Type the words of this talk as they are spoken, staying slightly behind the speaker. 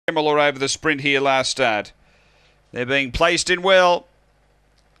Similar over the sprint here last start. They're being placed in well.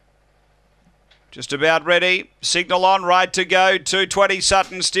 Just about ready. Signal on, right to go. 220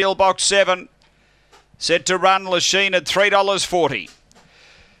 Sutton Steel, box 7. Set to run, Lachine at $3.40.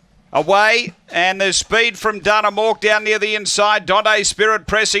 Away, and there's speed from Dunamork down near the inside. Dante Spirit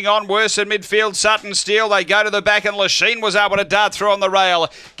pressing on, worse in midfield. Sutton Steel, they go to the back, and Lachine was able to dart through on the rail.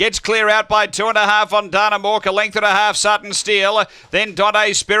 Gets clear out by 2.5 on Dunamork, a length and a half Sutton Steel. Then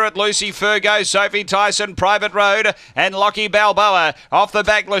Dante Spirit, Lucy Fergo, Sophie Tyson, Private Road, and Lockie Balboa. Off the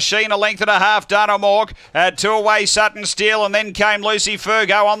back, Lachine, a length and a half, Dunamork. 2 away, Sutton Steel, and then came Lucy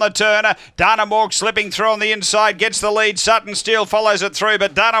Fergo on the turn. Dunamork slipping through on the inside, gets the lead. Sutton Steel follows it through,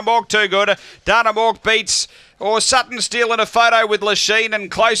 but Dunamork too good. Dunamork beats Sutton Steel in a photo with Lachine, and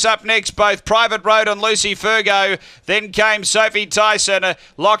close up next both Private Road and Lucy Fergo. Then came Sophie Tyson,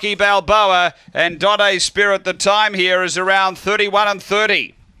 Lockie Balboa, and Dante Spirit. The time here is around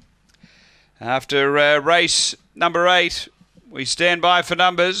 31:30. After race number 8, we stand by for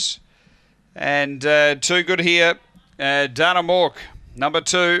numbers, and too good here. Dunamork, number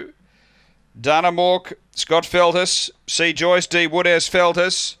 2. Dunamork, Scott Feltus, C. Joyce, D. Woodhouse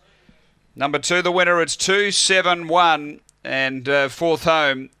Feltus. Number 2, the winner, it's 271, and 4th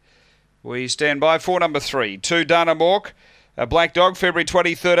home. We stand by for number 3. 2, Dunamork, a Black Dog, February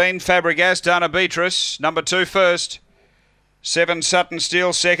 2013, Fabregas, Dana Beatrice. Number 2, first. 7, Sutton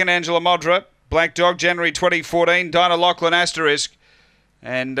Steel, second, Angela Modra. Black Dog, January 2014, Dinah Lachlan, asterisk.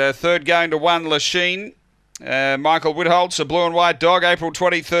 And third going to 1, Lachine. Michael Whitholtz, a Blue and White Dog, April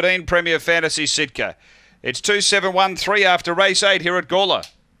 2013, Premier Fantasy Sitka. It's 2-7-1-3 after race 8 here at Gawler.